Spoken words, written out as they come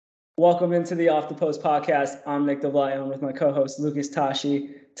Welcome into the Off the Post podcast. I'm Nick DeVlyon with my co-host Lucas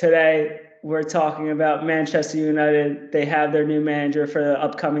Tashi. Today we're talking about Manchester United. They have their new manager for the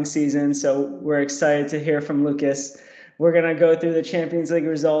upcoming season, so we're excited to hear from Lucas. We're going to go through the Champions League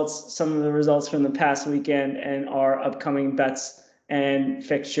results, some of the results from the past weekend, and our upcoming bets and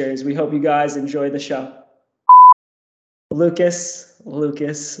fixtures. We hope you guys enjoy the show. Lucas.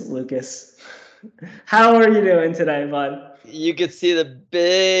 How are you doing today, bud? You could see the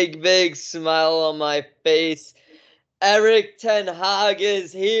big smile on my face. Erik ten Hag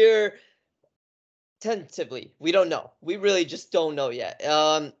is here. Tentatively, we don't know. We really just don't know yet.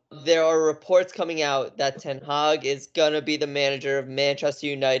 There are reports coming out that Ten Hag is gonna be the manager of Manchester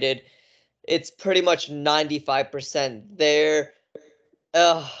United. It's pretty much 95% there.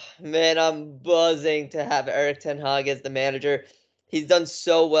 Man, I'm buzzing to have Erik ten Hag as the manager. He's done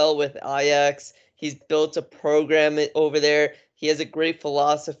so well with Ajax. He's built a program over there. He has a great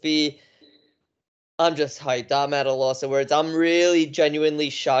philosophy. I'm just hyped. I'm at a loss of words. I'm really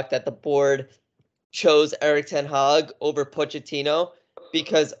genuinely shocked that the board chose Erik ten Hag over Pochettino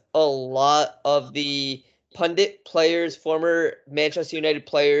because a lot of the pundit players, former Manchester United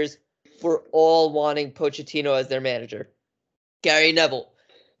players, were all wanting Pochettino as their manager. Gary Neville,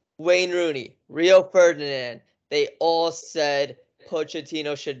 Wayne Rooney, Rio Ferdinand, they all said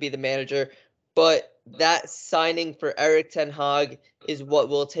Pochettino should be the manager. But that signing for Erik ten Hag is what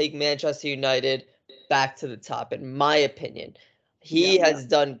will take Manchester United back to the top, in my opinion. He has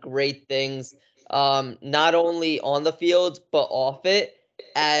done great things, not only on the field, but off it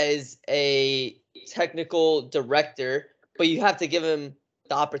as a technical director. But you have to give him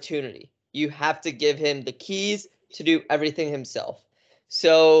the opportunity. You have to give him the keys to do everything himself.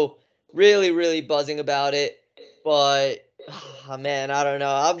 So really buzzing about it. But oh, man, I don't know.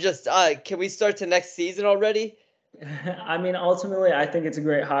 I'm just can we start to next season already? I mean, ultimately, I think it's a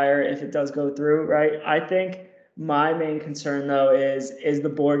great hire if it does go through, right? I think my main concern though is the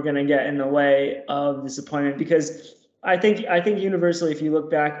board going to get in the way of disappointment? Because I think universally, if you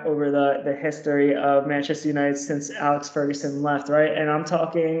look back over the history of Manchester United since Alex Ferguson left, right? And I'm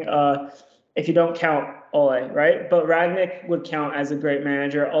talking if you don't count Ole, right? But Ragnick would count as a great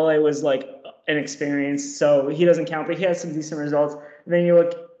manager. Ole was like inexperienced, so he doesn't count, but he has some decent results. And then you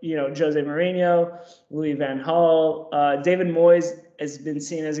look, Jose Mourinho, Louis van Gaal, David Moyes has been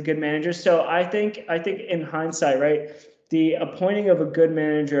seen as a good manager. So I think in hindsight, right, the appointing of a good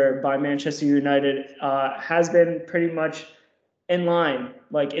manager by Manchester United has been pretty much in line.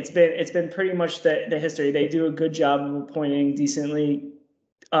 Like it's been pretty much the history. They do a good job of appointing decently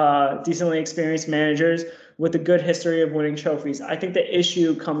experienced managers with a good history of winning trophies. I think the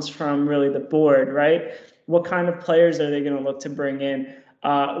issue comes from really the board, right? What kind of players are they going to look to bring in?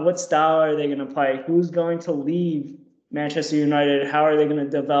 What style are they going to play? Who's going to leave Manchester United? How are they going to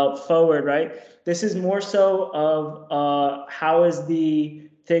develop forward, right? This is more so of how is the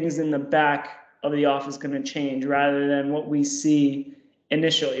things in the back of the office going to change rather than what we see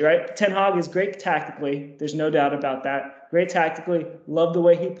initially, right? Ten Hag is great tactically. There's no doubt about that. Great tactically. Love the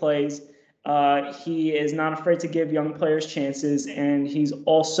way he plays. He is not afraid to give young players chances, and he's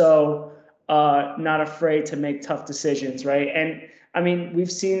also not afraid to make tough decisions, right? And I mean,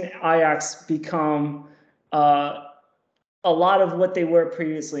 we've seen Ajax become a lot of what they were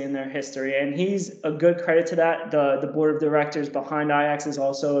previously in their history, and he's a good credit to that. The board of directors behind Ajax is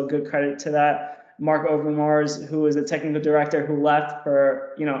also a good credit to that. Mark Overmars, who was a technical director who left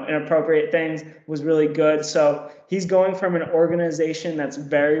for inappropriate things, was really good. So he's going from an organization that's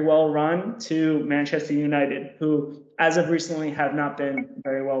very well run to Manchester United, who as of recently have not been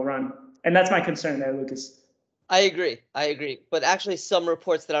very well run. And that's my concern there, Lucas. I agree. But actually, some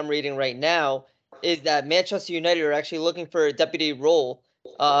reports that I'm reading right now is that Manchester United are actually looking for a deputy role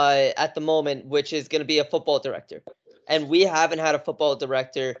at the moment, which is going to be a football director. And we haven't had a football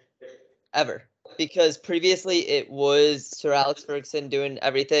director ever because previously it was Sir Alex Ferguson doing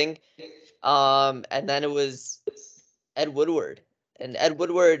everything. And then it was Ed Woodward. And Ed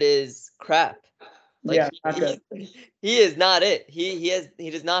Woodward is crap. Like he is not it. He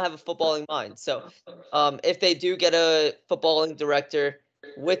does not have a footballing mind. So if they do get a footballing director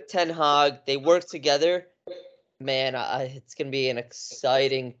with Ten Hag, they work together, man, it's gonna be an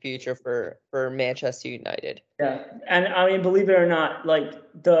exciting future for Manchester United. Yeah, and I mean, believe it or not, like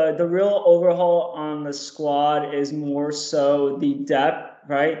the real overhaul on the squad is more so the depth,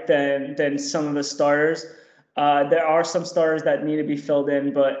 right, than some of the starters. There are some starters that need to be filled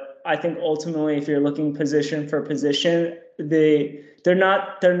in, but I think ultimately, if you're looking position for position, they're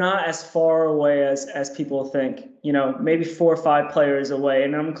not as far away as people think. Maybe 4 or 5 players away,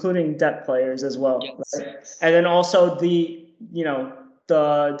 and I'm including depth players as well. Yes. Right? And then also the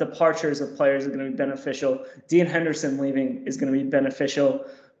the departures of players are going to be beneficial. Dean Henderson leaving is going to be beneficial.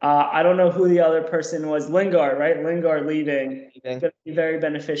 I don't know who the other person was. Lingard, right? Lingard leaving is going to be very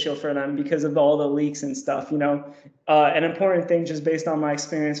beneficial for them because of all the leaks and stuff. An important thing, just based on my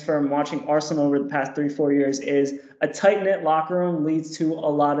experience from watching Arsenal over the past 3-4 years, is a tight-knit locker room leads to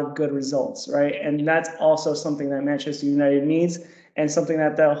a lot of good results, right? And that's also something that Manchester United needs, and something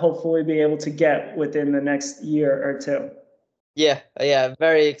that they'll hopefully be able to get within the next year or two. Yeah,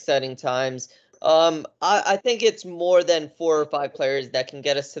 very exciting times. I think it's more than 4 or 5 players that can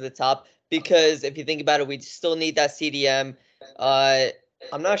get us to the top, because if you think about it, we still need that CDM.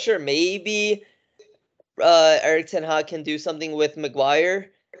 I'm not sure, maybe Erik ten Hag can do something with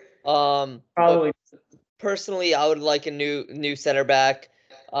Maguire. Probably. Personally, I would like a new center back.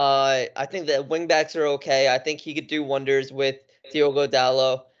 I think that wing backs are okay. I think he could do wonders with Diogo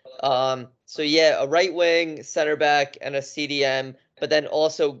Dalot. So yeah, a right wing, center back, and a CDM, but then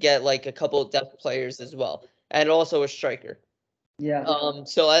also get like a couple of depth players as well, and also a striker. Yeah.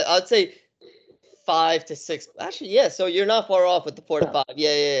 So I'd say 5 to 6. Actually, yeah. So you're not far off with the 4 to 5.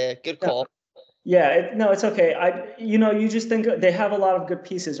 Yeah. Good call. Yeah, no, it's okay. You just think they have a lot of good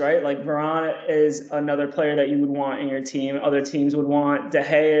pieces, right? Like Varane is another player that you would want in your team. Other teams would want. De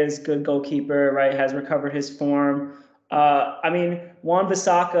Gea is good goalkeeper, right? Has recovered his form.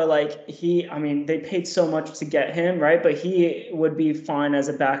 Wan-Bissaka, they paid so much to get him, right? But he would be fine as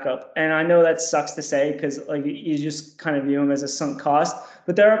a backup. And I know that sucks to say, because like you just kind of view him as a sunk cost.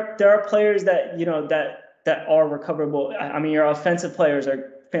 But there are players that that are recoverable. Your offensive players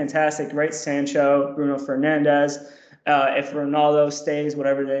are fantastic, right? Sancho, Bruno Fernandes. If Ronaldo stays,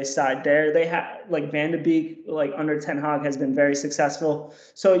 whatever they decide there, they have like Van de Beek, like under Ten Hag, has been very successful.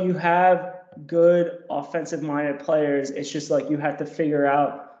 So you have good offensive-minded players. It's just like you have to figure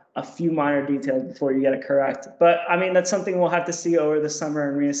out a few minor details before you get it correct. But that's something we'll have to see over the summer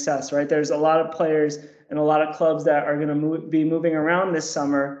and reassess, right? There's a lot of players and a lot of clubs that are going to be moving around this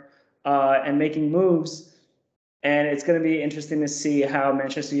summer and making moves. And it's going to be interesting to see how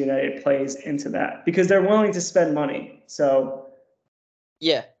Manchester United plays into that, because they're willing to spend money. So,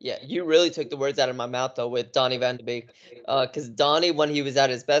 yeah, you really took the words out of my mouth though with Donny van de Beek, because Donny, when he was at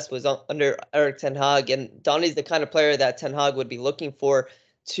his best, was under Erik ten Hag, and Donny's the kind of player that Ten Hag would be looking for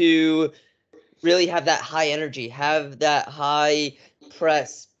to really have that high energy, have that high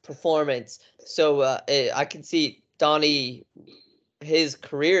press performance. So I can see Donny, his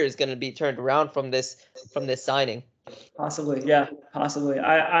career is going to be turned around from this signing. Possibly, yeah, possibly.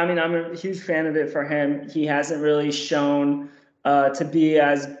 I'm a huge fan of it for him. He hasn't really shown to be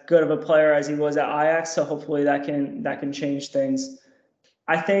as good of a player as he was at Ajax, so hopefully that can change things.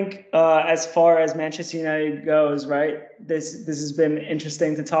 I think as far as Manchester United goes, right, this has been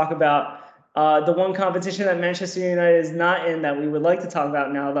interesting to talk about. The one competition that Manchester United is not in that we would like to talk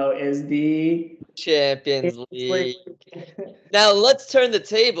about now, though, is the Champions League. Now let's turn the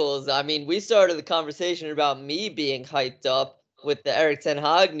tables. We started the conversation about me being hyped up with the Erik ten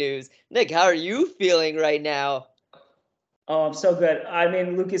Hag news. Nick, how are you feeling right now? Oh, I'm so good.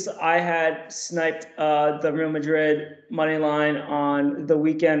 Lucas, I had sniped the Real Madrid money line on the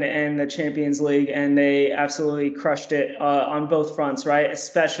weekend in the Champions League, and they absolutely crushed it on both fronts, right?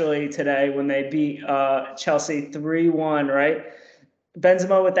 Especially today when they beat Chelsea 3-1, right?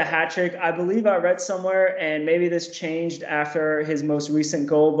 Benzema with the hat trick. I believe I read somewhere, and maybe this changed after his most recent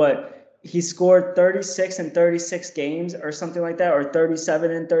goal, but he scored 36 in 36 games or something like that, or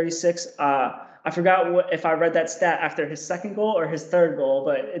 37 in 36. I forgot if I read that stat after his second goal or his third goal,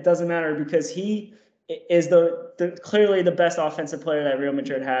 but it doesn't matter because he is the clearly the best offensive player that Real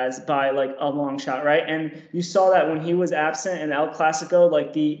Madrid has by like a long shot, right? And you saw that when he was absent in El Clasico,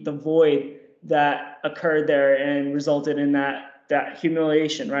 like the void that occurred there and resulted in that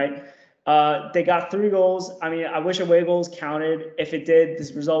humiliation, right? They got 3 goals. I wish away goals counted. If it did,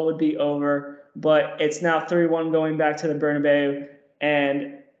 this result would be over. But it's now 3-1 going back to the Bernabeu,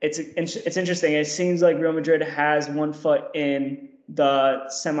 and it's interesting. It seems like Real Madrid has one foot in the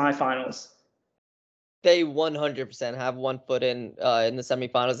semifinals. They 100% have one foot in the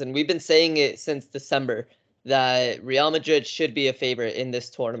semifinals, and we've been saying it since December that Real Madrid should be a favorite in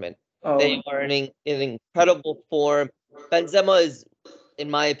this tournament. Oh. They are in incredible form. Benzema is, in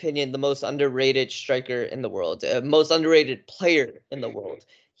my opinion, the most underrated striker in the world, most underrated player in the world.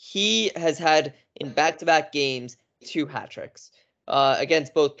 He has had in back-to-back games 2 hat tricks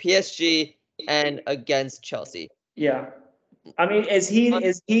against both PSG and against Chelsea. Yeah. Is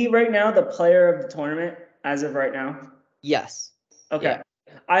he right now the player of the tournament as of right now? Yes. Okay.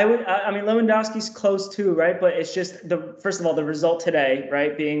 I mean, Lewandowski's close too, right? But it's just first of all, the result today,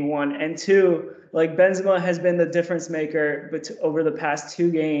 right, being one, and two, like Benzema has been the difference maker, over the past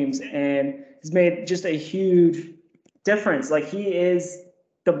 2 games, and has made just a huge difference. Like he is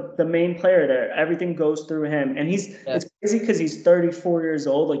the main player there. Everything goes through him, and it's crazy because he's 34 years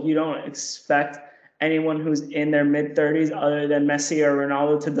old. Like you don't expect anyone who's in their mid 30s, other than Messi or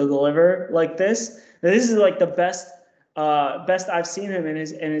Ronaldo, to deliver like this. This is like the best I've seen him in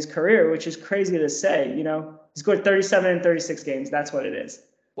his career, which is crazy to say. He scored 37 in 36 games. That's what it is.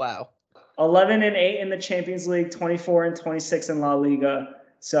 Wow. 11 and 8 in the Champions League, 24 and 26 in La Liga.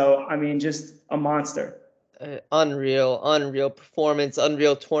 So I mean, just a monster. Unreal performance,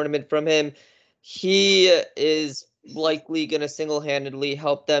 unreal tournament from him. He is likely going to single-handedly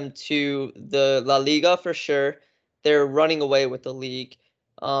help them to the La Liga for sure. They're running away with the league.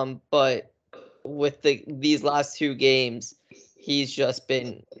 But with these last 2 games, he's just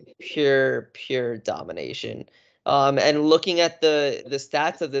been pure domination. And looking at the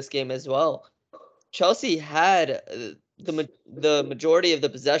stats of this game as well, Chelsea had the majority of the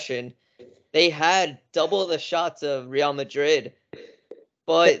possession. They had double the shots of Real Madrid,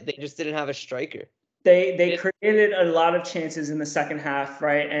 but they just didn't have a striker. They created a lot of chances in the second half,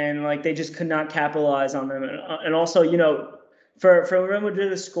 right? And like they just could not capitalize on them. And also, for Real Madrid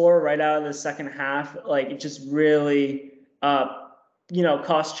to score right out of the second half, like it just really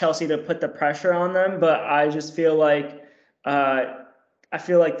cost Chelsea to put the pressure on them. But I just feel like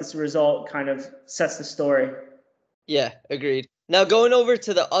this result kind of sets the story. Yeah, agreed. Now going over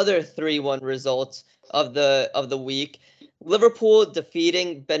to the other 3-1 results of the week. Liverpool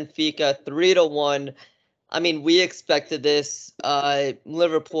defeating Benfica 3-1. I mean, we expected this.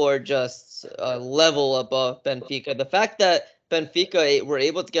 Liverpool are just a level above Benfica. The fact that Benfica were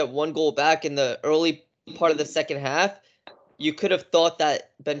able to get 1 goal back in the early part of the second half, you could have thought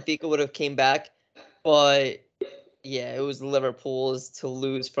that Benfica would have came back, but yeah, it was Liverpool's to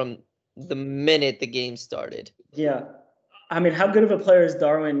lose from the minute the game started. Yeah. I mean, how good of a player is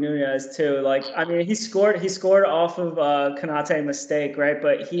Darwin Nunez too? Like, I mean, he scored off of Konate mistake, right?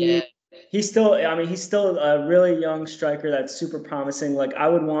 But he's still a really young striker that's super promising. Like, I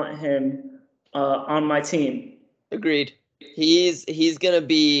would want him on my team. Agreed. He's gonna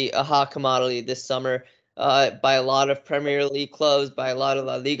be a hot commodity this summer by a lot of Premier League clubs, by a lot of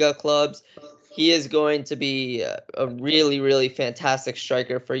La Liga clubs. He is going to be a really fantastic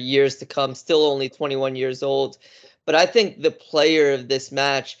striker for years to come. Still only 21 years old. But I think the player of this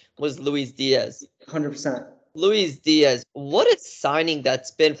match was Luis Diaz. 100%. Luis Diaz, what a signing that's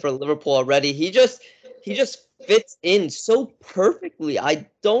been for Liverpool already. He just fits in so perfectly. I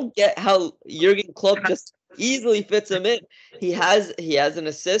don't get how Jurgen Klopp just easily fits him in. He has an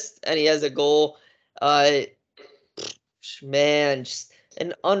assist and he has a goal. Man, just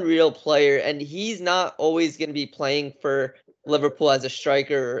an unreal player, and he's not always going to be playing for Liverpool as a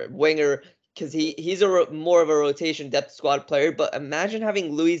striker or winger, because he's more of a rotation depth squad player. But imagine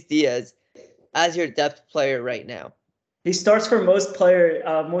having Luis Diaz as your depth player right now. He starts for most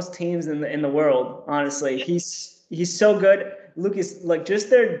teams in the world. Honestly, he's so good. Lucas, like just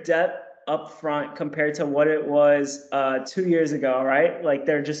their depth up front compared to what it was 2 years ago, right? Like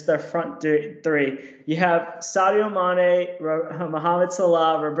they're just their front three. You have Sadio Mane, Mohamed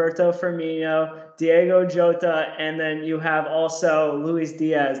Salah, Roberto Firmino, Diego Jota, and then you have also Luis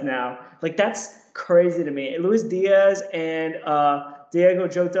Diaz now. Like that's crazy to me. Luis Diaz and Diego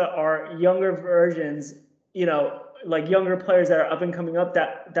Jota are younger versions, like younger players that are up and coming up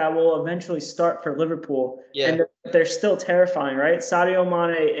that will eventually start for Liverpool. Yeah. And they're still terrifying, right? Sadio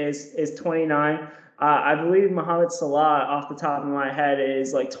Mane is 29. I believe Mohamed Salah, off the top of my head,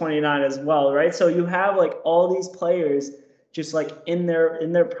 is like 29 as well, right? So you have like all these players just like in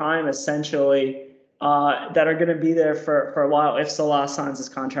their prime, essentially, that are going to be there for a while if Salah signs his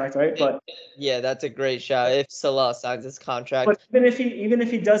contract, right? But yeah, that's a great shout. If Salah signs his contract, but even if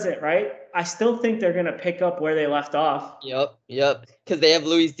he doesn't, right? I still think they're going to pick up where they left off. Yep. Because they have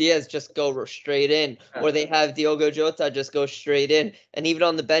Luis Diaz just go straight in, or they have Diogo Jota just go straight in, and even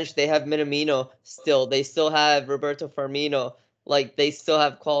on the bench they have Minamino still. They still have Roberto Firmino. Like they still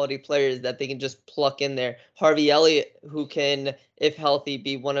have quality players that they can just pluck in there. Harvey Elliott, who can, if healthy,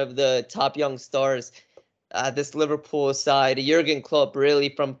 be one of the top young stars. This Liverpool side, Jurgen Klopp, really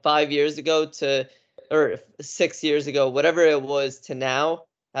from 5 years ago or 6 years ago, whatever it was, to now,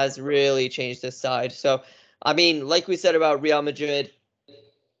 has really changed this side. So, I mean, like we said about Real Madrid,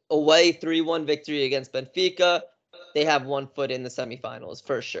 away 3-1 victory against Benfica. They have 1 foot in the semifinals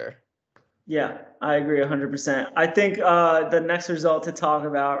for sure. Yeah, I agree 100%. I think the next result to talk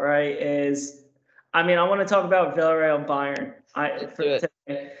about, right, is, I mean, I want to talk about Villarreal Bayern.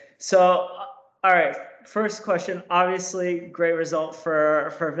 So, all right. First question. Obviously, great result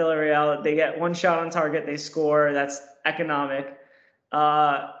for Villarreal. They get one shot on target. They score. That's economic.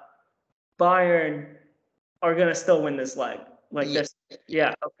 Bayern are gonna still win this leg. Like Yeah. this.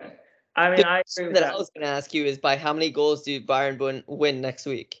 Yeah. Okay. I mean, The I agree question with that that. I was going to ask you is by how many goals do Bayern win next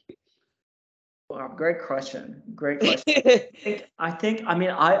week? Wow, great question. Great question. I mean,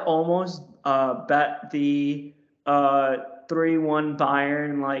 I almost bet the 3-1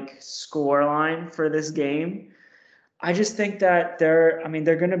 Bayern like score line for this game. I just think that they're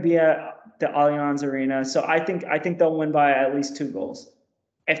going to be at the Allianz Arena, so I think they'll win by at least 2 goals.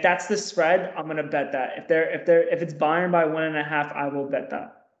 If that's the spread, I'm going to bet that. If it's Bayern by 1.5, I will bet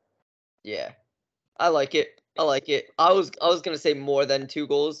that. Yeah. I like it. I like it. I was going to say more than 2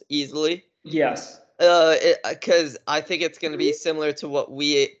 goals easily. Yes. Because I think it's going to be similar to what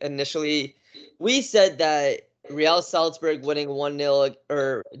we said that Real Salzburg winning 1-0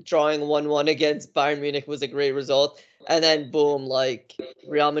 or drawing 1-1 against Bayern Munich was a great result, and then boom, like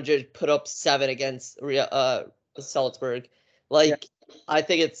Real Madrid put up 7 against Salzburg. Like I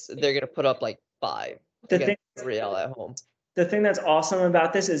think they're going to put up like 5 against Real at home. The thing that's awesome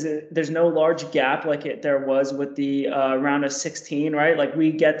about this is there's no large gap like there was with the round of 16, right? Like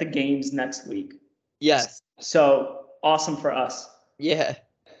we get the games next week. Yes. So awesome for us. Yeah.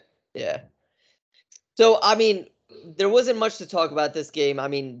 Yeah. So, I mean, there wasn't much to talk about this game. I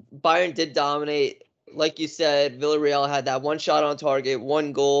mean, Bayern did dominate. Like you said, Villarreal had that one shot on target,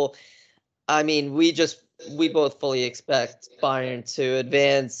 1 goal. I mean, we both fully expect Bayern to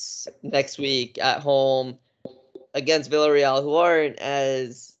advance next week at home against Villarreal, who aren't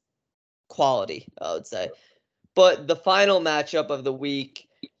as quality, I would say. But the final matchup of the week,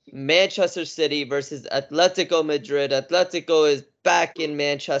 Manchester City versus Atletico Madrid. Atletico is back in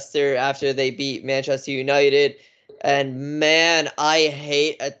Manchester after they beat Manchester United. And man, I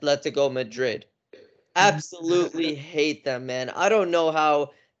hate Atletico Madrid. Absolutely hate them, man. I don't know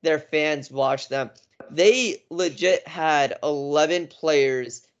how their fans watch them. They legit had 11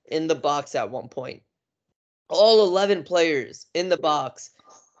 players in the box at one point. All 11 players in the box.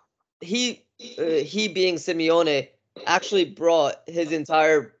 He being Simeone actually brought his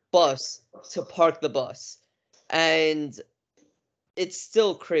entire bus to park the bus. And it's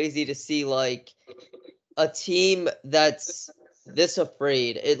still crazy to see like a team that's this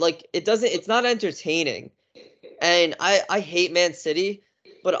afraid. It's not entertaining. And I hate Man City,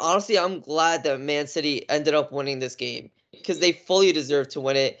 but honestly I'm glad that Man City ended up winning this game because they fully deserve to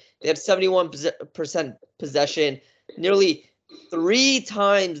win it. They have 71% possession, nearly 3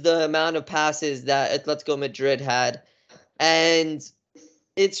 times the amount of passes that Atletico Madrid had. And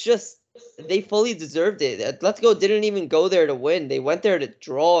it's just they fully deserved it. Atletico didn't even go there to win. They went there to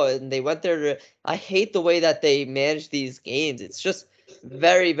draw, and they went there to. I hate the way that they manage these games. It's just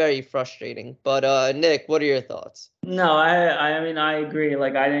very, very frustrating. But Nick, what are your thoughts? No, I mean I agree.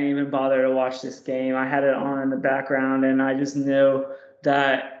 Like I didn't even bother to watch this game. I had it on in the background, and I just knew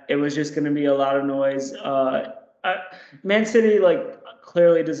that it was just going to be a lot of noise. Man City like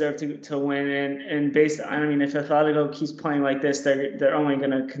clearly deserved to win, and based. I mean, if Atletico keeps playing like this, they're only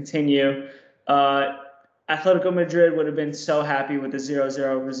going to continue. Atletico Madrid would have been so happy with the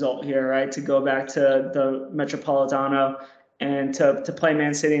 0-0 result here, right? To go back to the Metropolitano and to play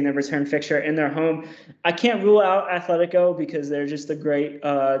Man City in the return fixture in their home. I can't rule out Atletico because they're just a great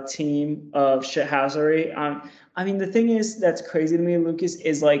team of shithousery. I mean, the thing is that's crazy to me, Lucas,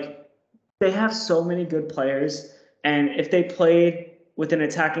 is like they have so many good players, and if they played with an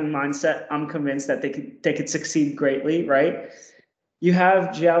attacking mindset, I'm convinced that they could succeed greatly, right? You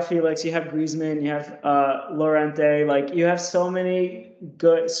have João Felix, you have Griezmann, you have Llorente, like you have so many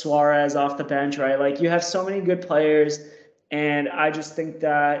good Suarez off the bench, right? Like you have so many good players, and I just think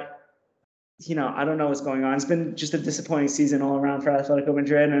that I don't know what's going on. It's been just a disappointing season all around for Atletico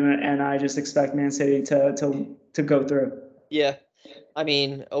Madrid, and I just expect Man City to go through. Yeah. I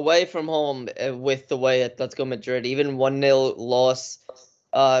mean, away from home with the way Atletico Madrid, even 1-0 loss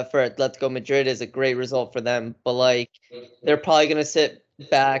for Atletico Madrid is a great result for them. But like, they're probably gonna sit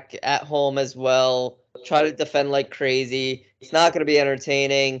back at home as well, try to defend like crazy. It's not gonna be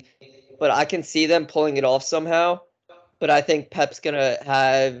entertaining, but I can see them pulling it off somehow. But I think Pep's gonna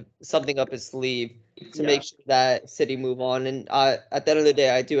have something up his sleeve to make sure that City move on. And at the end of the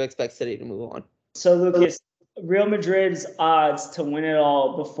day, I do expect City to move on. So Lucas, Real Madrid's odds to win it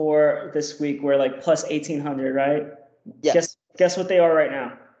all before this week were like plus 1,800, right? Yes. Guess what they are right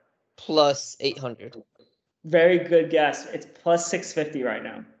now? Plus 800. Very good guess. It's plus 650 right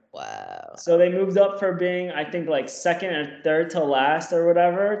now. Wow. So they moved up for being, I think, like second or third to last or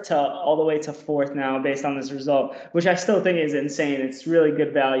whatever, to all the way to fourth now based on this result, which I still think is insane. It's really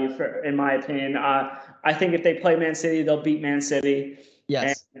good value for, in my opinion. I think if they play Man City, they'll beat Man City.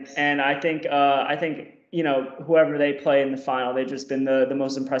 Yes. And I think you know, whoever they play in the final, they've just been the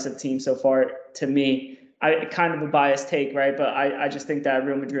most impressive team so far to me. I kind of a biased take, right? But I just think that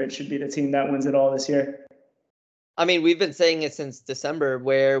Real Madrid should be the team that wins it all this year. I mean, we've been saying it since December,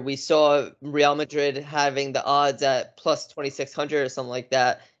 where we saw Real Madrid having the odds at plus 2,600 or something like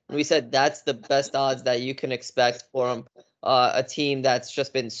that. And we said that's the best odds that you can expect from a team that's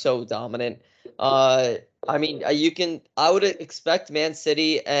just been so dominant. I mean, I would expect Man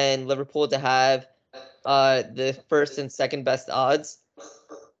City and Liverpool to have the first and second best odds,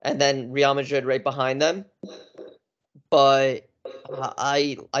 and then Real Madrid right behind them. But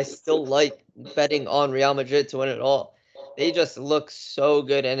I still like betting on Real Madrid to win it all. They just look so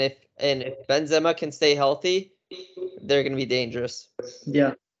good, and if Benzema can stay healthy, they're gonna be dangerous.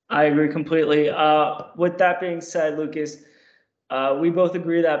 Yeah, I agree completely. With that being said, Lucas, we both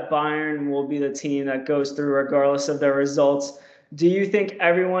agree that Bayern will be the team that goes through regardless of their results. Do you think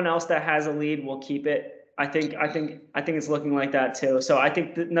everyone else that has a lead will keep it? I think it's looking like that too. So I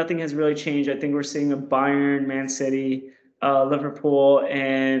think that nothing has really changed. I think we're seeing a Bayern, Man City, Liverpool,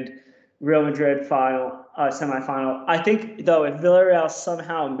 and Real Madrid semifinal. I think though, if Villarreal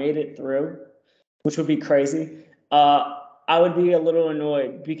somehow made it through, which would be crazy, I would be a little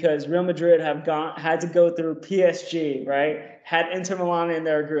annoyed because Real Madrid had to go through PSG, right? Had Inter Milan in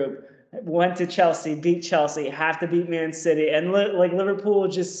their group, went to Chelsea, beat Chelsea, have to beat Man City, and like Liverpool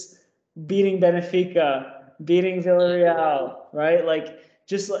just beating Benfica, beating Villarreal, right? Like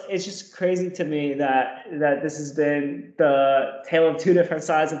it's just crazy to me that this has been the tale of two different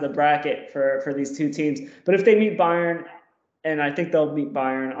sides of the bracket for these two teams. But if they meet Bayern, and I think they'll beat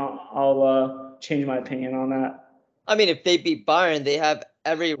Bayern, I'll change my opinion on that. I mean, if they beat Bayern, they have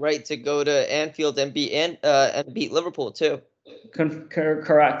every right to go to Anfield and beat Liverpool too.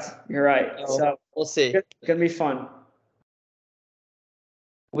 Correct. You're right. So we'll see. Gonna be fun.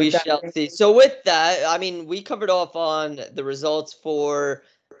 We shall see. So with that, I mean, we covered off on the results for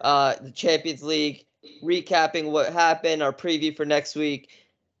the Champions League, recapping what happened, our preview for next week.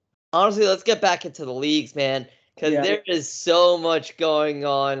 Honestly, let's get back into the leagues, man, because there is so much going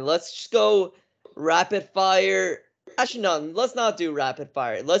on. Let's just go rapid fire. Actually, no, let's not do rapid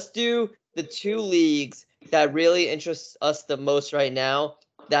fire. Let's do the two leagues that really interest us the most right now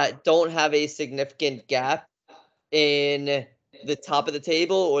that don't have a significant gap in the top of the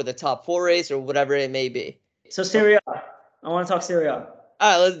table or the top four race or whatever it may be. So Serie A. I want to talk Serie A. All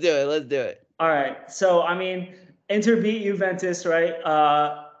right, let's do it. Let's do it. All right. So I mean, Inter beat Juventus, right?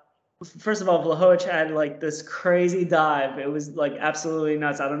 First of all, Vlahovic had like this crazy dive. It was like absolutely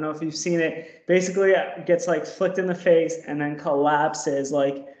nuts. I don't know if you've seen it. Basically, it gets like flicked in the face and then collapses.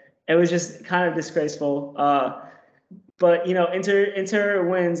 Like it was just kind of disgraceful. But you know, Inter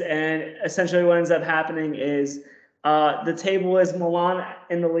wins, and essentially what ends up happening is the table is Milan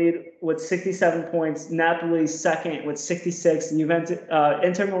in the lead with 67 points, Napoli second with 66, Juventus,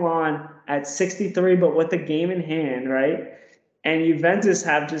 Inter Milan at 63, but with the game in hand, right? And Juventus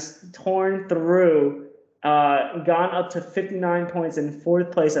have just torn through, gone up to 59 points in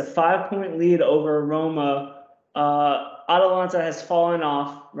fourth place, a 5-point lead over Roma. Atalanta has fallen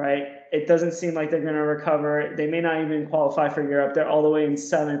off, right? It doesn't seem like they're going to recover. They may not even qualify for Europe. They're all the way in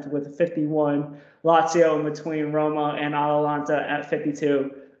seventh with 51. Lazio in between Roma and Atalanta at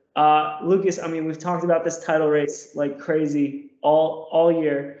 52. Lucas, I mean, we've talked about this title race like crazy all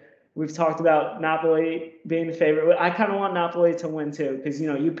year. We've talked about Napoli being the favorite. I kind of want Napoli to win too, because you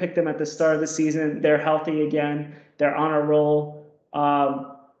know you picked them at the start of the season. They're healthy again. They're on a roll.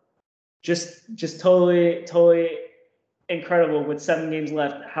 Just totally incredible with 7 games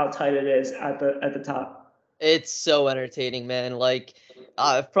left. How tight it is at the top. It's so entertaining, man. Like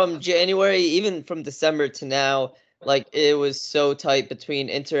from January, even from December to now, like it was so tight between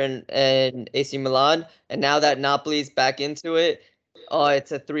Inter and AC Milan, and now that Napoli's back into it. Oh,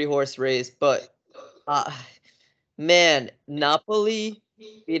 it's a 3-horse race, but man, Napoli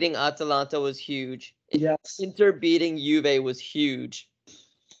beating Atalanta was huge. Yes. Inter beating Juve was huge.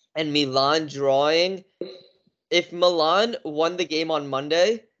 And Milan drawing. If Milan won the game on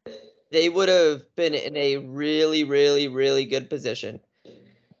Monday, they would have been in a really, really, really good position.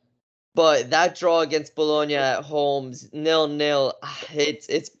 But that draw against Bologna at home, 0-0,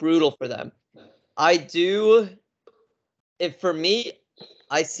 it's brutal for them. For me,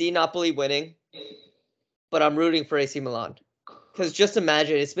 I see Napoli winning, but I'm rooting for AC Milan. Because just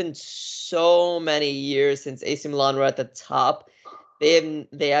imagine, it's been so many years since AC Milan were at the top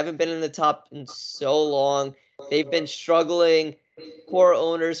They haven't been in the top in so long. They've been struggling, poor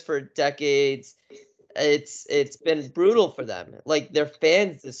owners for decades. It's been brutal for them. Like, their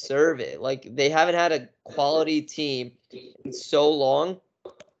fans deserve it. Like, they haven't had a quality team in so long.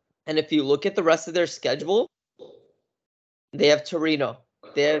 And if you look at the rest of their schedule, they have Torino,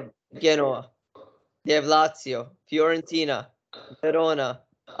 they have Genoa, they have Lazio, Fiorentina, Verona.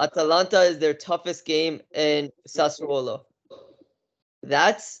 Atalanta is their toughest game in Sassuolo.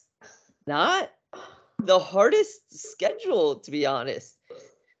 That's not the hardest schedule, to be honest.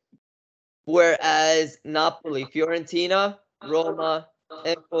 Whereas Napoli, Fiorentina, Roma,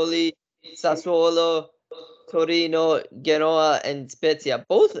 Empoli, Sassuolo, Torino, Genoa, and Spezia,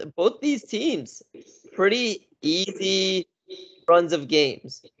 both these teams, pretty easy runs of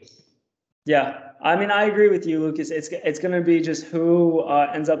games. Yeah, I mean, I agree with you, Lucas. It's going to be just who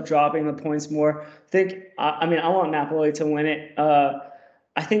ends up dropping the points more. I mean, I want Napoli to win it.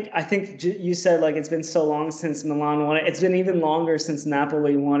 I think you said like it's been so long since Milan won it. It's been even longer since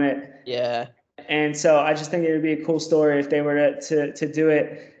Napoli won it. Yeah. And so I just think it would be a cool story if they were to do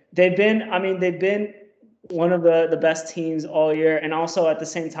it. They've been one of the best teams all year. And also at the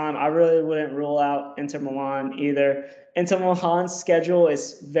same time, I really wouldn't rule out Inter Milan either. Inter Milan's schedule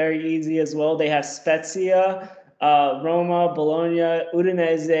is very easy as well. They have Spezia, Roma, Bologna,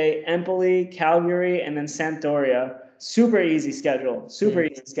 Udinese, Empoli, Calgary, and then Sampdoria. Super easy schedule. Super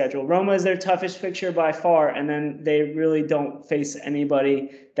easy schedule. Roma is their toughest fixture by far, and then they really don't face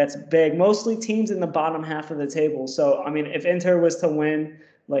anybody that's big. Mostly teams in the bottom half of the table. So I mean, if Inter was to win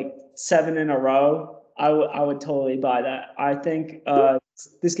like 7 in a row, I would totally buy that. I think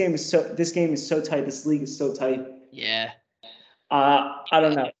this game is so tight. This league is so tight. Yeah. I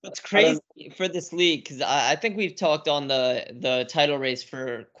don't know. It's crazy for this league because I think we've talked on the title race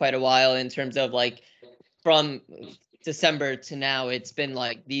for quite a while in terms of like from December to now, it's been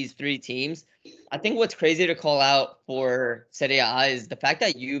like these three teams. I think what's crazy to call out for Serie A is the fact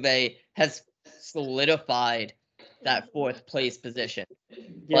that Juve has solidified that fourth place position.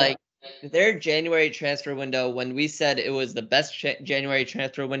 Yeah. Like, their January transfer window, when we said it was the best January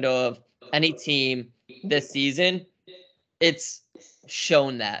transfer window of any team this season, it's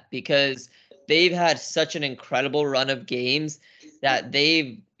shown that because they've had such an incredible run of games that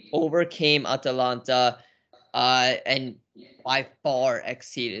they've overcame Atalanta and by far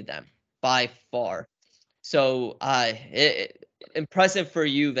exceeded them by far. So impressive for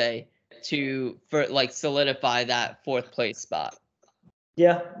Juve for solidify that fourth place spot.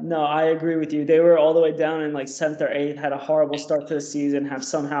 Yeah, no, I agree with you. They were all the way down in like 7th or 8th, had a horrible start to the season, have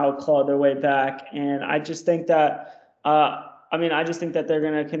somehow clawed their way back. And I just think that, I just think that they're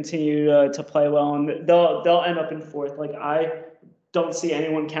going to continue to play well, and they'll end up in 4th. Like, I don't see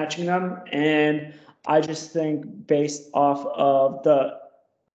anyone catching them. And I just think based off of the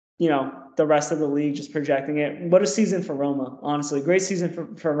rest of the league, just projecting it, what a season for Roma, honestly. Great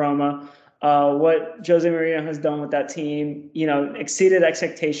season for Roma. What Jose Mourinho has done with that team, exceeded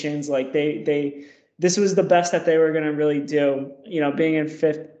expectations. Like this was the best that they were going to really do. Being in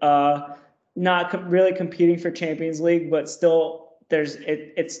 5th, not really competing for Champions League, but still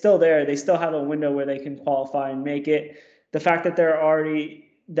it's still there. They still have a window where they can qualify and make it. The fact that they're already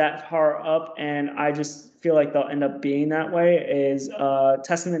that far up, and I just feel like they'll end up being that way, is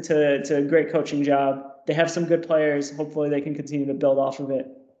testament to a great coaching job. They have some good players. Hopefully they can continue to build off of it.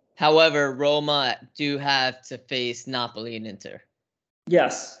 However, Roma do have to face Napoli and Inter.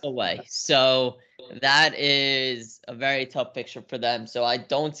 Yes. Away. So that is a very tough picture for them. So I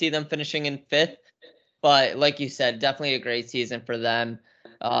don't see them finishing in 5th. But like you said, definitely a great season for them.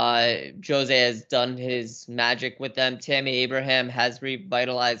 Jose has done his magic with them. Tammy Abraham has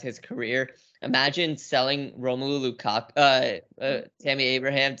revitalized his career. Imagine selling Romelu Lukaku, Tammy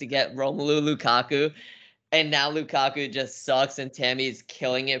Abraham to get Romelu Lukaku, and now Lukaku just sucks and Tammy's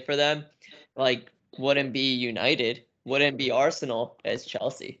killing it for them. Like, wouldn't be United, wouldn't be Arsenal as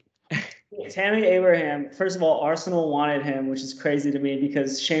Chelsea. Tammy Abraham, first of all, Arsenal wanted him, which is crazy to me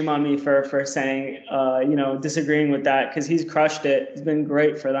because shame on me for saying, disagreeing with that, because he's crushed it. It's been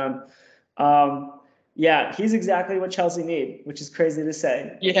great for them. Yeah, he's exactly what Chelsea need, which is crazy to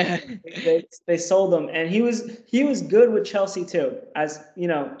say. Yeah, they sold him, and he was good with Chelsea too. As you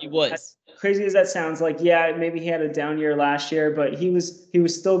know, he was. As crazy as that sounds, like, yeah, maybe he had a down year last year, but he was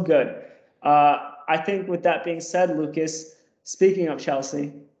still good. I think with that being said, Lucas, speaking of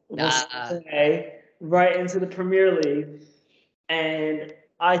Chelsea, right into the Premier League, and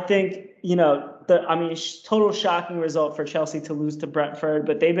I think total shocking result for Chelsea to lose to Brentford,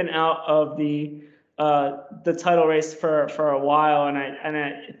 but they've been out of the the title race for a while, and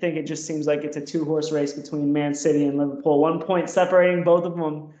I think it just seems like it's a 2-horse race between Man City and Liverpool. 1 point separating both of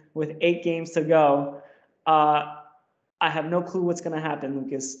them with 8 games to go. I have no clue what's going to happen,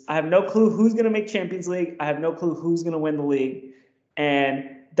 Lucas. I have no clue who's going to make Champions League. I have no clue who's going to win the league, and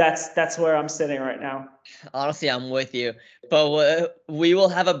that's where I'm sitting right now. Honestly, I'm with you, but we will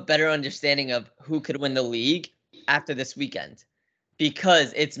have a better understanding of who could win the league after this weekend,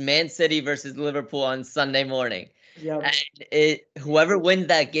 because it's Man City versus Liverpool on Sunday morning. Yep. And whoever wins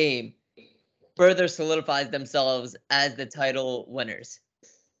that game further solidifies themselves as the title winners.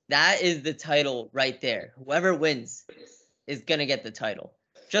 That is the title right there. Whoever wins is going to get the title.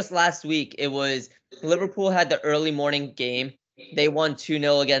 Just last week, it was Liverpool had the early morning game. They won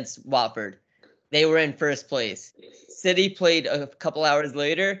 2-0 against Watford. They were in first place. City played a couple hours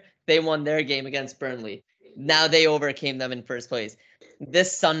later. They won their game against Burnley. Now they overcame them in first place.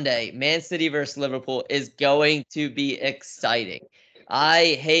 This Sunday, Man City versus Liverpool is going to be exciting.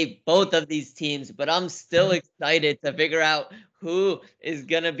 I hate both of these teams, but I'm still excited to figure out who is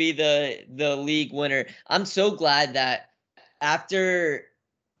going to be the league winner. I'm so glad that after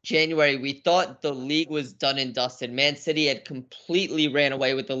January, we thought the league was done and dusted. Man City had completely ran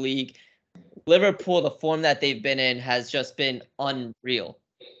away with the league. Liverpool, the form that they've been in has just been unreal.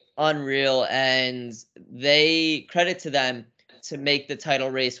 And they credit to them to make the title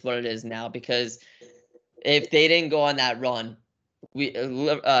race what it is now, because if they didn't go on that run,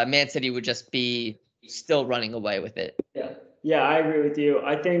 Man City would just be still running away with it. Yeah, I agree with you.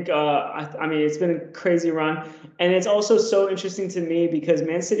 I think, I mean, it's been a crazy run. And it's also so interesting to me because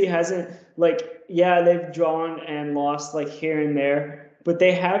Man City hasn't, they've drawn and lost here and there, but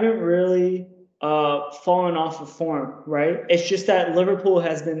they haven't really fallen off of form, right? It's just that Liverpool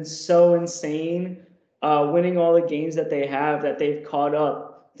has been so insane, winning all the games that they have, that they've caught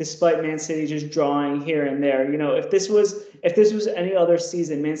up, despite Man City just drawing here and there. If this was any other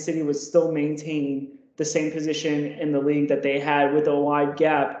season, Man City would still maintain the same position in the league that they had with a wide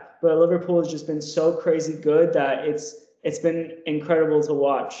gap. But Liverpool has just been so crazy good that it's been incredible to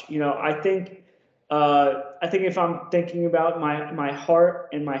watch. I think if I'm thinking about my heart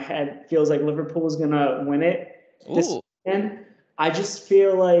and my head feels like Liverpool is gonna win it this weekend. I just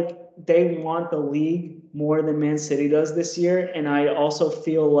feel like they want the league more than Man City does this year, and I also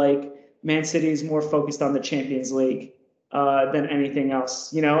feel like Man City is more focused on the Champions League than anything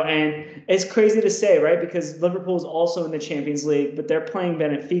else, and it's crazy to say, right? Because Liverpool is also in the Champions League, but they're playing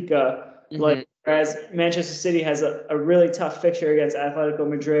Benfica, whereas Manchester City has a really tough fixture against Atletico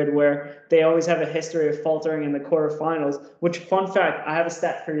Madrid, where they always have a history of faltering in the quarterfinals. Which, fun fact, I have a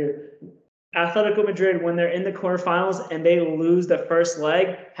stat for you. Atletico Madrid, when they're in the quarterfinals and they lose the first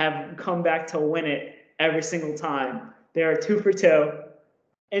leg, have come back to win it every single time. They are 2 for 2.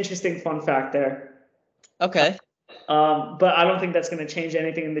 Interesting fun fact there. Okay. But I don't think that's going to change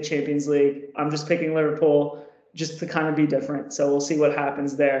anything in the Champions League. I'm just picking Liverpool just to kind of be different. So we'll see what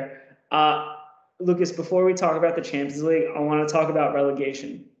happens there. Lucas, before we talk about the Champions League, I want to talk about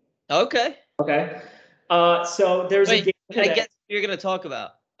relegation. Okay. So there's a game today. Can I guess who you're going to talk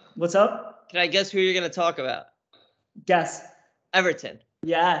about? What's up? Can I guess who you're going to talk about? Guess. Everton.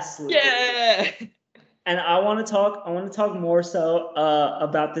 Yes. Lucas. Yeah. And I want to talk more so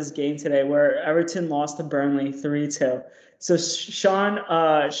about this game today, where Everton lost to Burnley 3-2. So Sean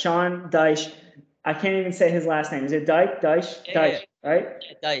Dyche, I can't even say his last name. Is it Dyche? Yeah. Dyche, right?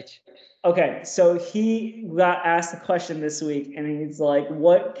 Dyche. Okay, so he got asked a question this week, and he's like,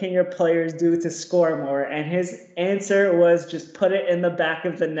 "What can your players do to score more?" And his answer was, "Just put it in the back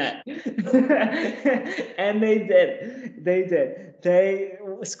of the net." And they did. They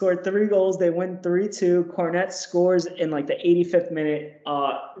scored 3 goals. They win 3-2. Cornet scores in the 85th minute.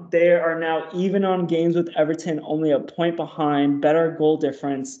 They are now even on games with Everton, only a point behind, better goal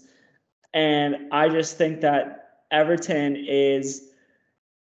difference. And I just think that Everton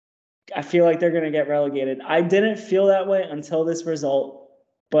I feel like they're going to get relegated. I didn't feel that way until this result,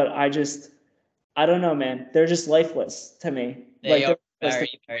 but I don't know, man. They're just lifeless to me. They are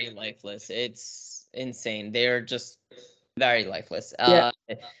very, very lifeless. It's insane. They're just very lifeless. Yeah.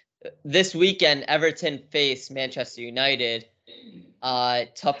 This weekend, Everton face Manchester United.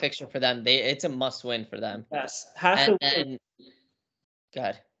 Tough fixture for them. It's a must-win for them. Yes.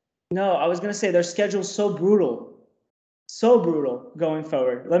 God. No, I was going to say their schedule's so brutal. So brutal going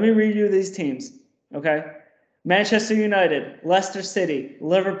forward. Let me read you these teams, okay? Manchester United, Leicester City,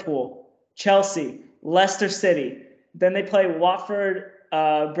 Liverpool, Chelsea, Leicester City. Then they play Watford,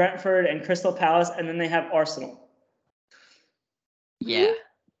 Brentford, and Crystal Palace, and then they have Arsenal. Yeah,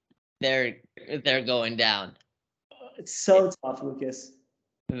 they're going down. It's so tough, Lucas.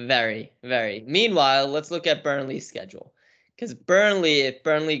 Very, very. Meanwhile, let's look at Burnley's schedule. Because if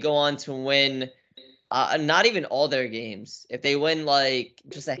Burnley go on to win not even all their games, if they win like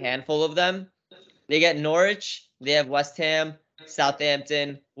just a handful of them, they get Norwich, they have West Ham,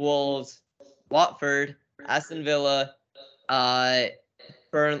 Southampton, Wolves, Watford, Aston Villa,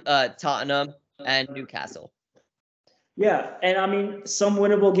 Tottenham, and Newcastle. Yeah, and I mean some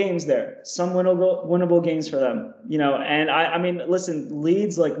winnable games there, some winnable games for them, And I mean, listen,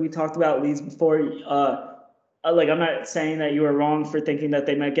 Leeds, like we talked about Leeds before. Like I'm not saying that you were wrong for thinking that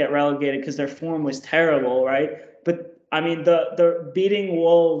they might get relegated because their form was terrible, right? But I mean, the beating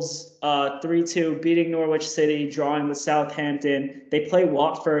Wolves 3-2, beating Norwich City, drawing with Southampton. They play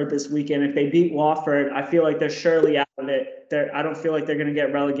Watford this weekend. If they beat Watford, I feel like they're surely out of it. I don't feel like they're going to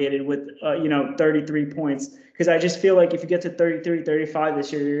get relegated with 33 points, because I just feel like if you get to 33, 35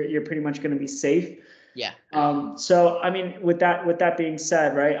 this year, you're pretty much going to be safe. Yeah. So I mean, with that being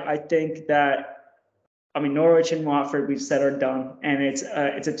said, right, I think that. I mean, Norwich and Watford, we've said, are done, and it's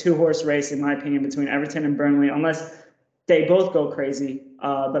a two-horse race, in my opinion, between Everton and Burnley, unless they both go crazy,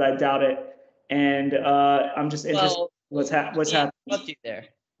 but I doubt it. And I'm just interested what's happening. Let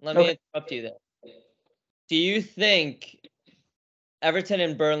me interrupt you there. Do you think Everton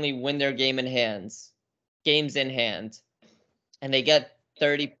and Burnley win their games in hand, and they get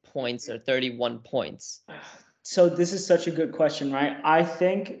 30 points or 31 points? So this is such a good question, right?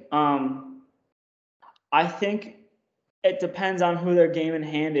 I think it depends on who their game in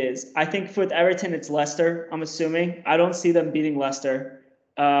hand is. I think with Everton, it's Leicester, I'm assuming. I don't see them beating Leicester.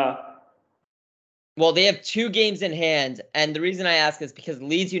 Well, they have 2 games in hand, and the reason I ask is because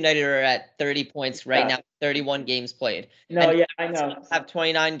Leeds United are at 30 points right now, 31 games played. I know. Have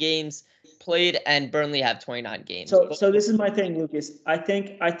 29 games played, and Burnley have 29 games. So this is my thing, Lucas. I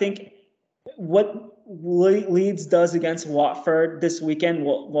think what Leeds does against Watford this weekend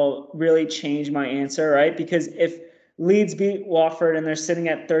will really change my answer, right? Because if Leeds beat Watford and they're sitting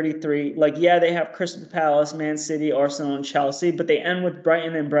at 33, like, yeah, they have Crystal Palace, Man City, Arsenal, and Chelsea, but they end with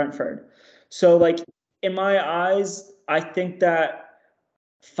Brighton and Brentford. So, like, in my eyes, I think that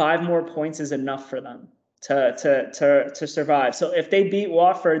 5 more points is enough for them to survive. So if they beat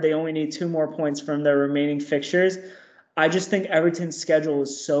Watford, they only need 2 more points from their remaining fixtures. I just think Everton's schedule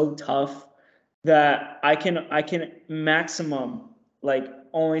is so tough that I can maximum like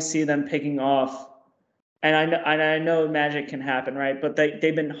only see them picking off. And I know magic can happen, right? But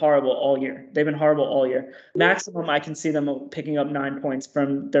they've been horrible all year. Maximum, I can see them picking up 9 points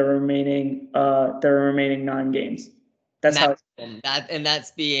from their remaining 9 games. That's maximum.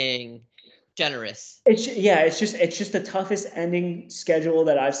 That's being generous. It's just the toughest ending schedule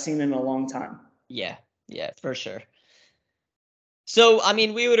that I've seen in a long time. Yeah, for sure. So, I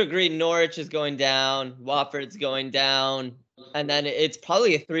mean, we would agree Norwich is going down, Watford's going down, and then it's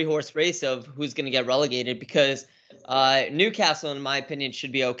probably a 3-horse race of who's going to get relegated, because Newcastle, in my opinion,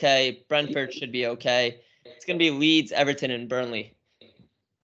 should be okay. Brentford should be okay. It's going to be Leeds, Everton, and Burnley.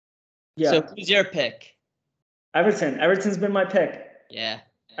 Yeah. So who's your pick? Everton. Everton's been my pick. Yeah.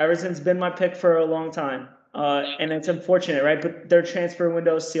 Everton's been my pick for a long time. And it's unfortunate, right? But their transfer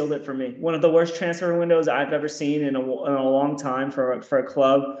window sealed it for me. One of the worst transfer windows I've ever seen in a long time for a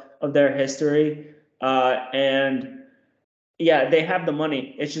club of their history. And yeah, they have the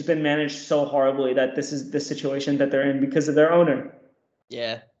money. It's just been managed so horribly that this is the situation that they're in because of their owner.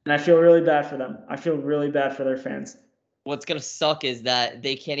 Yeah. And I feel really bad for them. I feel really bad for their fans. What's going to suck is that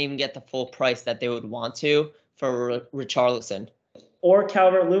they can't even get the full price that they would want to for Richarlison. Or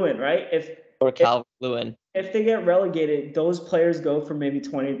Calvert-Lewin, right? Calvert-Lewin. If they get relegated, those players go for maybe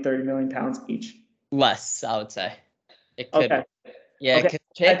 20, 30 million pounds each. Less, I would say. It could. Okay. Yeah, because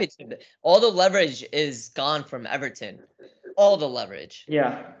championship, all the leverage is gone from Everton. All the leverage.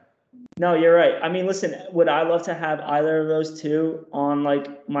 Yeah. No, you're right. I mean, listen, would I love to have either of those two on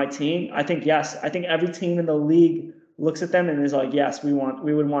like my team? I think yes. I think every team in the league looks at them and is like, yes, we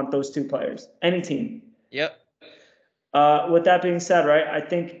would want those 2 players. Any team. Yep. With that being said, right, I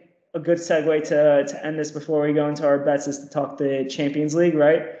think a good segue to end this before we go into our bets is to talk the Champions League,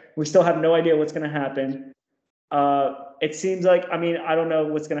 right? We still have no idea what's going to happen. It seems like, I mean, I don't know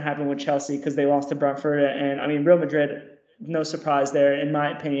what's going to happen with Chelsea because they lost to Brentford, and I mean, Real Madrid, no surprise there, in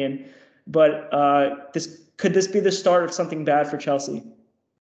my opinion. But could this be the start of something bad for Chelsea?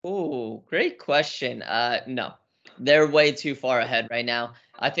 Oh, great question. No, they're way too far ahead right now.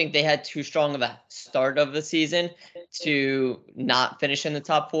 I think they had too strong of a start of the season to not finish in the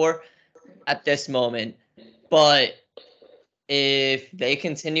top 4 at this moment. But if they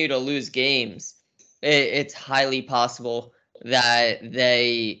continue to lose games, it's highly possible that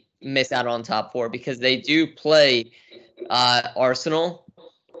they miss out on top 4, because they do play Arsenal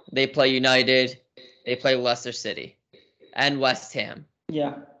they play United, they play Leicester City, and West Ham.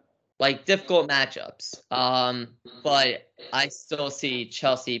 Yeah. Like, difficult matchups. But I still see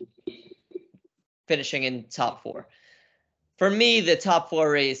Chelsea finishing in top 4. For me, the top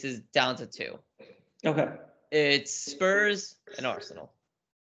 4 race is down to 2. Okay. It's Spurs and Arsenal.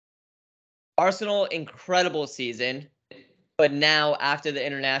 Arsenal, incredible season, but now after the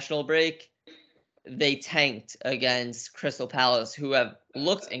international break, they tanked against Crystal Palace, who have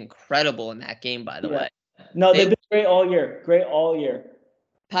looked incredible in that game, by the way. No, they've been great all year. Great all year.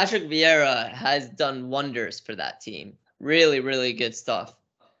 Patrick Vieira has done wonders for that team. Really, really good stuff.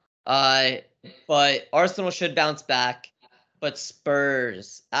 But Arsenal should bounce back. But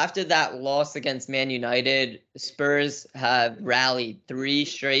Spurs, after that loss against Man United, Spurs have rallied 3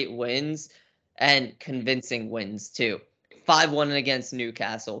 straight wins and convincing wins too. 5-1 against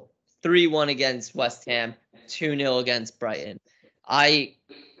Newcastle, 3-1 against West Ham, 2-0 against Brighton. I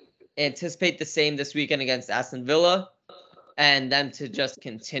anticipate the same this weekend against Aston Villa, and them to just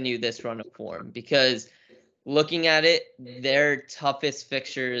continue this run of form, because looking at it, their toughest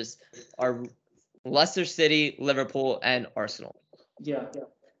fixtures are Leicester City, Liverpool, and Arsenal. Yeah.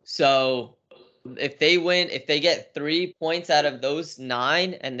 So if they win, if they get 3 points out of those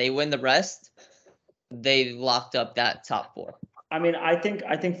 9 and they win the rest, they've locked up that top 4. I mean, I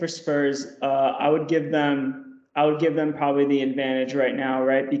think for Spurs, I would give them probably the advantage right now,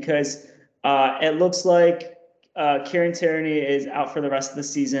 right? Because it looks like Kieran Tierney is out for the rest of the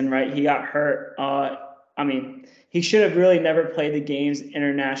season, right? He got hurt. I mean, he should have really never played the games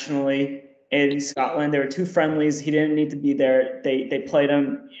internationally in Scotland. There were 2 friendlies. He didn't need to be there. They played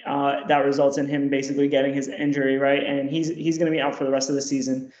him. That results in him basically getting his injury, right? And he's going to be out for the rest of the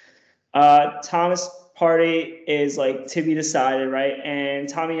season. Thomas Partey is like to be decided, right? And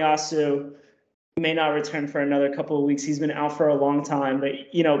Tomiyasu may not return for another couple of weeks. He's been out for a long time, but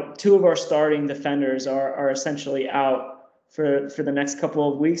 2 of our starting defenders are essentially out for the next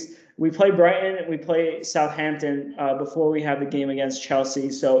couple of weeks. We play Brighton, we play Southampton before we have the game against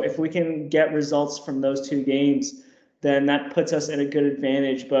Chelsea. So if we can get results from those 2 games, then that puts us in a good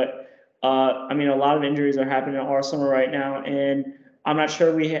advantage. But I mean, a lot of injuries are happening at Arsenal right now, and I'm not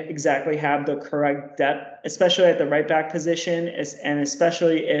sure we exactly have the correct depth, especially at the right back position, and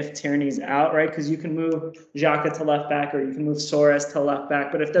especially if Tierney's out, right? Because you can move Xhaka to left back or you can move Suarez to left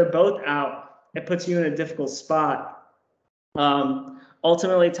back. But if they're both out, it puts you in a difficult spot.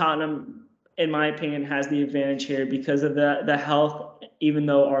 Ultimately, Tottenham, in my opinion, has the advantage here because of the health, even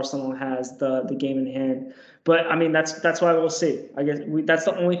though Arsenal has the game in hand. But, I mean, that's why we'll see. I guess that's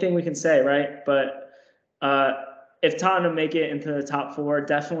the only thing we can say, right? But if Tottenham make it into the top 4,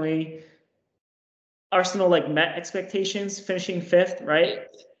 definitely Arsenal met expectations, finishing 5th, right?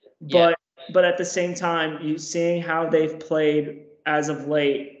 Yeah. But at the same time, you seeing how they've played as of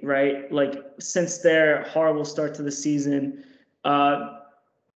late, right? Like since their horrible start to the season,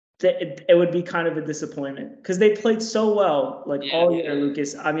 it would be kind of a disappointment because they played so well all year,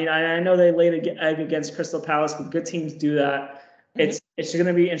 Lucas. I mean, I know they laid an egg against Crystal Palace, but good teams do that. Mm-hmm. It's going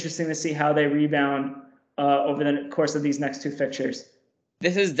to be interesting to see how they rebound over the course of these next 2 fixtures.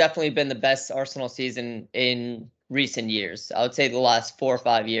 This has definitely been the best Arsenal season in recent years. I would say the last 4 or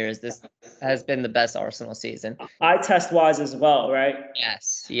 5 years, this has been the best Arsenal season. Eye test wise as well, right?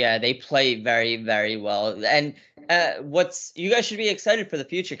 Yes. Yeah, they play very, very well. And you guys should be excited for the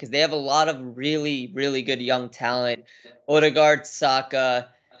future because they have a lot of really, really good young talent. Odegaard, Saka,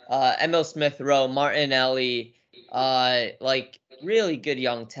 Emil Smith-Rowe, Martinelli, really good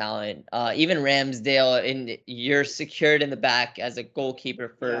young talent. Even Ramsdale, and you're secured in the back as a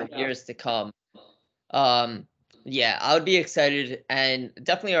goalkeeper for years to come. Yeah, I would be excited, and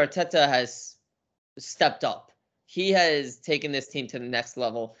definitely Arteta has stepped up. He has taken this team to the next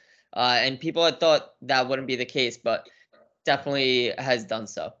level, and people had thought that wouldn't be the case, but definitely has done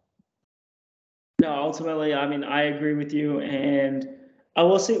so. No, ultimately, I mean, I agree with you, and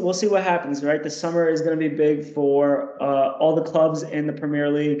we'll see what happens, right? The summer is going to be big for all the clubs in the Premier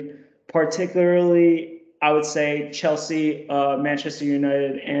League, particularly I would say Chelsea, Manchester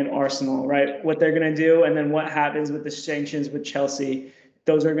United, and Arsenal, right? What they're going to do, and then what happens with the sanctions with Chelsea.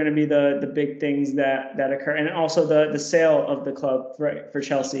 Those are going to be the big things that occur, and also the sale of the club for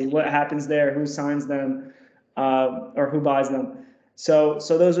Chelsea. What happens there? Who signs them, or who buys them? So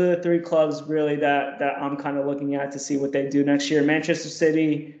those are the 3 clubs really that I'm kind of looking at to see what they do next year. Manchester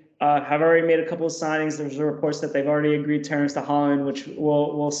City have already made a couple of signings. There's reports that they've already agreed terms to Haaland, which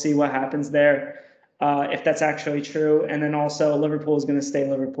we'll see what happens there. If that's actually true. And then also Liverpool is going to stay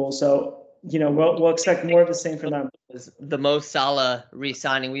Liverpool. So, we'll expect more of the same for them. The Mo Salah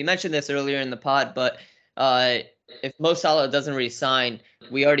re-signing. We mentioned this earlier in the pod, but if Mo Salah doesn't re-sign,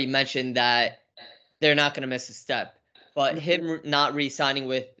 we already mentioned that they're not going to miss a step. But him not re-signing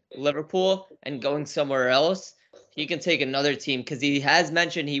with Liverpool and going somewhere else, he can take another team because he has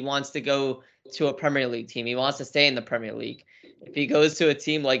mentioned he wants to go to a Premier League team. He wants to stay in the Premier League. If he goes to a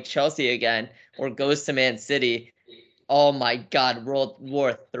team like Chelsea again or goes to Man City, oh my God, World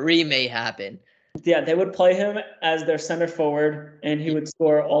War III may happen. Yeah, they would play him as their center forward, and he would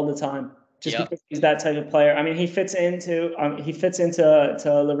score all the time. Just because he's that type of player. I mean, he fits into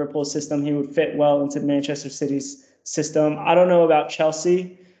to Liverpool's system. He would fit well into Manchester City's system. I don't know about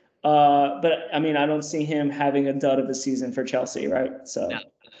Chelsea, but I mean, I don't see him having a dud of a season for Chelsea, right? So no,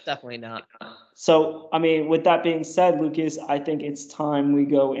 definitely not. So, I mean, with that being said, Lucas, I think it's time we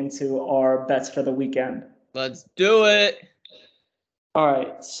go into our bets for the weekend. Let's do it. All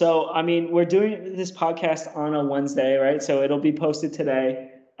right. So, I mean, we're doing this podcast on a Wednesday, right? So it'll be posted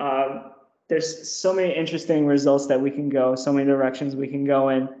today. There's so many interesting results that we can go, so many directions we can go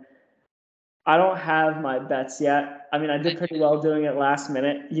in. I don't have my bets yet. I mean, I did pretty well doing it last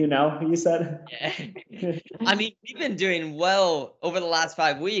minute, you said. Yeah. I mean, we've been doing well over the last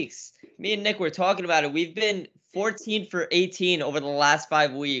 5 weeks. Me and Nick were talking about it. We've been 14 for 18 over the last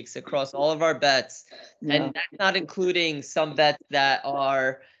 5 weeks across all of our bets. Yeah. And that's not including some bets that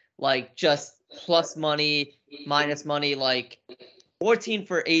are like just plus money, minus money, like 14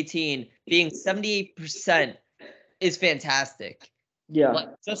 for 18 being 78% is fantastic. Yeah. Like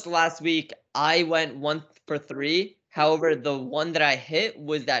just last week, I went 1 for 3. However, the one that I hit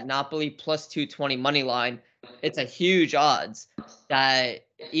was that Napoli plus 220 money line. It's a huge odds that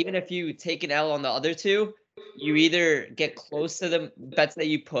even if you take an L on the other two, you either get close to the bets that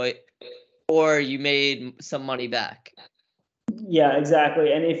you put or you made some money back. Yeah,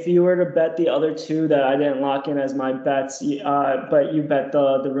 exactly. And if you were to bet the other two that I didn't lock in as my bets, but you bet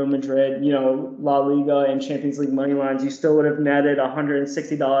the Real Madrid, La Liga and Champions League money lines, you still would have netted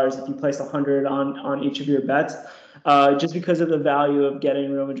 $160 if you placed 100 on each of your bets. Just because of the value of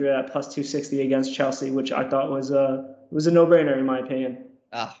getting Real Madrid at plus 260 against Chelsea, which I thought was a no-brainer in my opinion.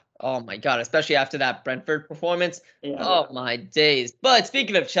 Oh my God, especially after that Brentford performance. Yeah. Oh my days. But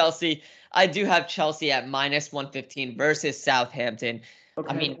speaking of Chelsea, I do have Chelsea at minus 115 versus Southampton.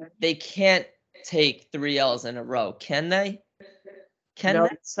 Okay. I mean, they can't take 3 L's in a row, can they? No,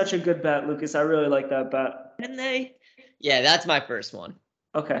 it's such a good bet, Lucas. I really like that bet. Can they? Yeah, that's my first one.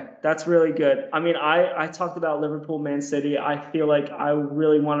 Okay, that's really good. I mean, I talked about Liverpool, Man City. I feel like I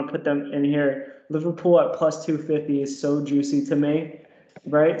really want to put them in here. Liverpool at plus 250 is so juicy to me,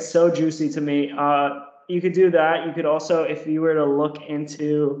 right? So juicy to me. You could do that. You could also, if you were to look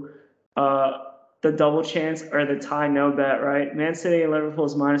into the double chance or the tie no bet, right? Man City and Liverpool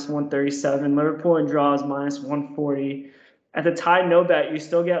is minus 137. Liverpool and draw is minus 140. At the tie no bet, you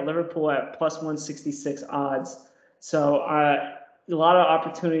still get Liverpool at plus 166 odds. So a lot of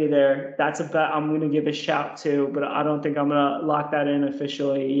opportunity there. That's a bet I'm going to give a shout to, but I don't think I'm going to lock that in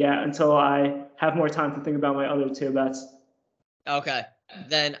officially yet until I have more time to think about my other two bets. Okay.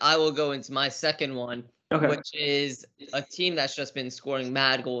 Then I will go into my second one, which is a team that's just been scoring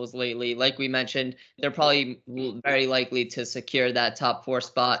mad goals lately. Like we mentioned, they're probably very likely to secure that top 4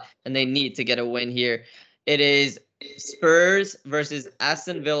 spot, and they need to get a win here. It is Spurs versus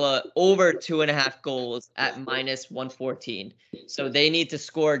Aston Villa over 2.5 goals at minus 114. So they need to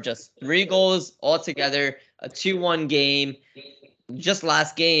score just 3 goals altogether, a 2-1 game. Just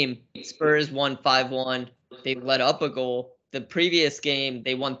last game, Spurs won 5-1. They let up a goal. The previous game,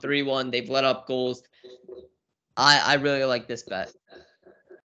 they won 3-1. They've let up goals. I really like this bet.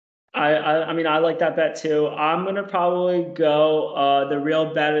 I mean, I like that bet too. I'm going to probably go the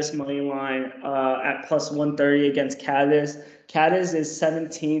Real Betis money line at plus 130 against Cadiz. Cadiz is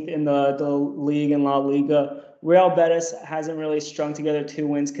 17th in the league in La Liga. Real Betis hasn't really strung together 2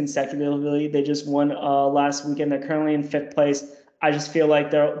 wins consecutively. They just won last weekend. They're currently in 5th place. I just feel like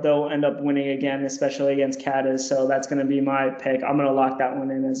they'll end up winning again, especially against Cadiz. So that's going to be my pick. I'm going to lock that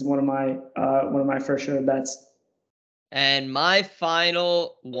one in as one of my for sure bets. And my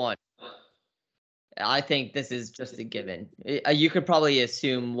final one. I think this is just a given. You could probably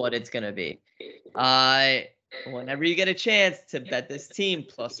assume what it's going to be. Whenever you get a chance to bet this team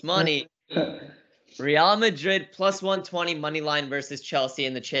plus money, Real Madrid plus 120 money line versus Chelsea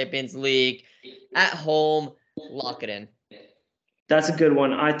in the Champions League at home. Lock it in. That's a good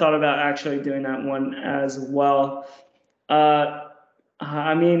one. I thought about actually doing that one as well.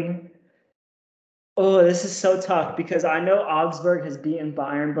 I mean, this is so tough because I know Augsburg has beaten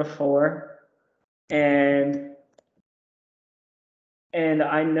Bayern before, and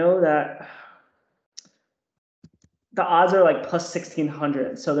I know that the odds are like plus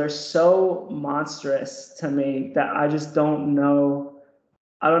 1,600. So they're so monstrous to me that I just don't know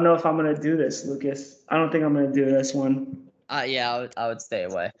I don't know if I'm gonna do this, Lucas. I don't think I'm gonna do this one. Yeah, I would stay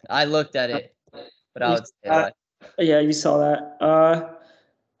away. I looked at it, but I You would stay saw away. that? Yeah, you saw that.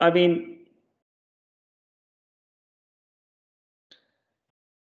 I mean,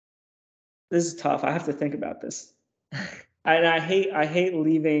 this is tough. I have to think about this. And I hate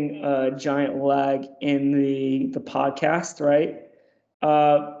leaving a giant lag in the podcast, right?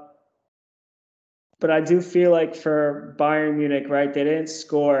 Uh, but I do feel like for Bayern Munich, right, they didn't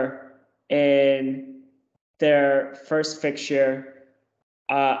score in their first fixture.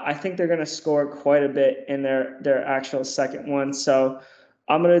 I think they're going to score quite a bit in their actual second one. So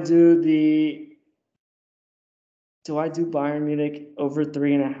I'm going to do the. Do I do Bayern Munich over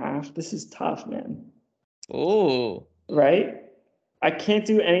 3.5? This is tough, man. Ooh. Right? I can't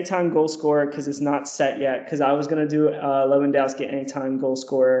do anytime goal scorer because it's not set yet. Because I was going to do Lewandowski anytime goal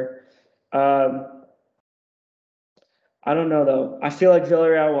scorer. I don't know, though. I feel like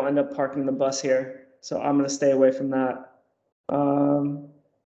Villarreal will end up parking the bus here. So I'm going to stay away from that.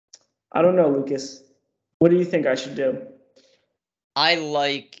 I don't know, Lucas. What do you think I should do? I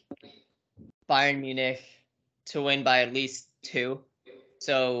like Bayern Munich to win by at least 2.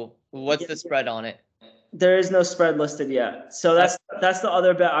 So what's the spread on it? There is no spread listed yet. So that's the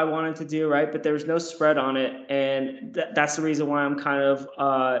other bet I wanted to do, right? But there was no spread on it, and that's the reason why I'm kind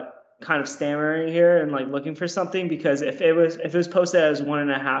of stammering here and like looking for something, because if it was posted as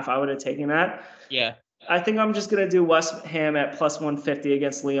 1.5, I would have taken that. Yeah. I think I'm just gonna do West Ham at plus 150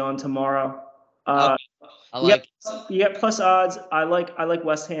 against Lyon tomorrow. Okay. I like you get plus odds. I like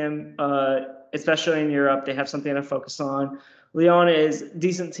West Ham, especially in Europe. They have something to focus on. Lyon is a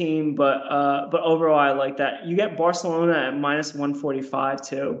decent team, but overall I like that. You get Barcelona at minus 145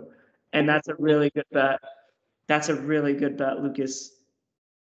 too, and that's a really good bet. That's a really good bet, Lucas.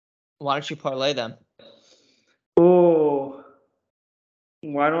 Why don't you parlay them? Oh,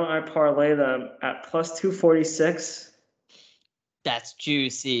 why don't I parlay them at plus 246? That's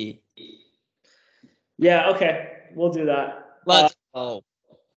juicy. Yeah, okay, we'll do that. Let's go.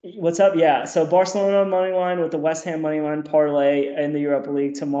 What's up? Yeah, so Barcelona money line with the West Ham money line parlay in the Europa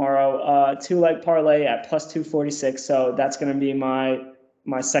League tomorrow. 2-leg parlay at plus 246. So that's going to be my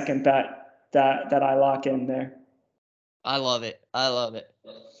second bet that I lock in there. I love it. I love it.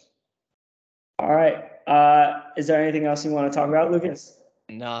 All right. Is there anything else you want to talk about, Lucas?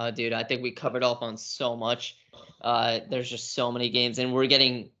 No, dude, I think we covered off on so much. There's just so many games, and we're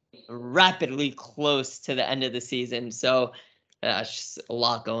getting rapidly close to the end of the season. So it's just a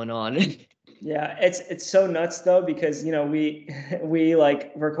lot going on. Yeah, it's so nuts though, because we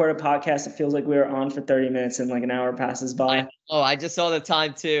like record a podcast. It feels like we were on for 30 minutes and like an hour passes by. I just saw the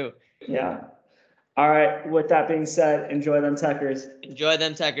time too. Yeah. All right. With that being said, enjoy them Techers. Enjoy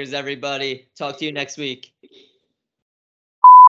them Techers, everybody. Talk to you next week.